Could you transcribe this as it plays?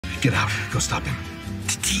Get out. Go stop him.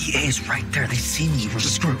 The DEA is right there. They see me. We're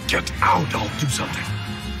screwed. Get out. I'll do something.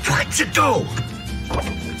 What to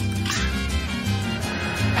do?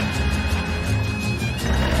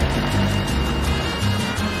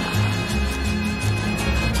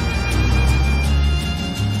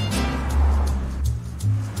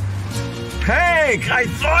 Hank, I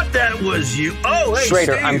thought that was you. Oh, hey,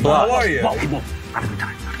 Schrader, Steve, I'm blocked. How are you? Whoa. Out of the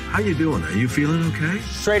time. How you doing? Are you feeling okay?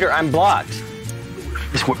 Schrader, I'm blocked.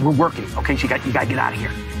 We're working, okay? So you gotta get out of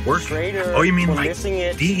here. Working? Schrader, Oh, you mean we're like missing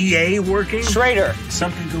it. DEA working? Schrader!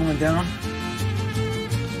 Something going down?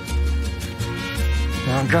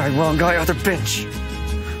 Wrong guy, other bench.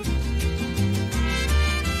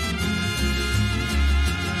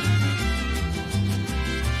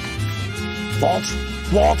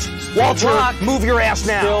 Walter, move your ass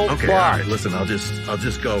now. Still Okay, blocked. all right. Listen, I'll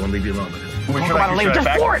just go and leave you alone. Talk about it later.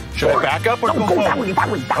 Just for it. Should I back up or go forward?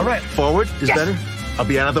 Backward. All right, forward is Yes. better. I'll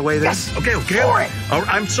be out of the way then. Yes. Okay. For it. All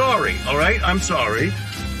right, I'm sorry. All right, I'm sorry.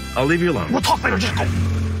 I'll leave you alone. We'll talk later. Just go.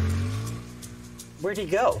 Where'd he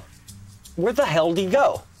go? Where the hell did he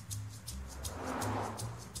go?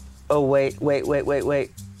 Oh, wait.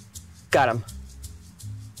 Got him.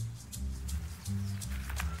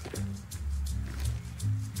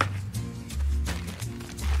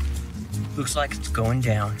 Looks like it's going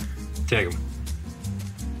down. Take him.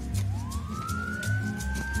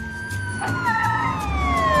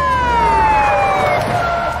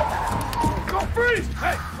 Go freeze!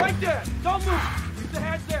 Hey, right there! Don't move! Keep the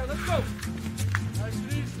hands there, let's go! Nice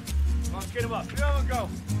and easy. Come on, get him up. Get him and go.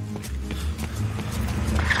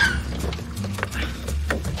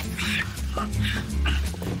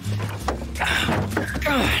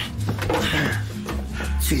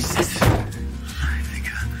 Jesus.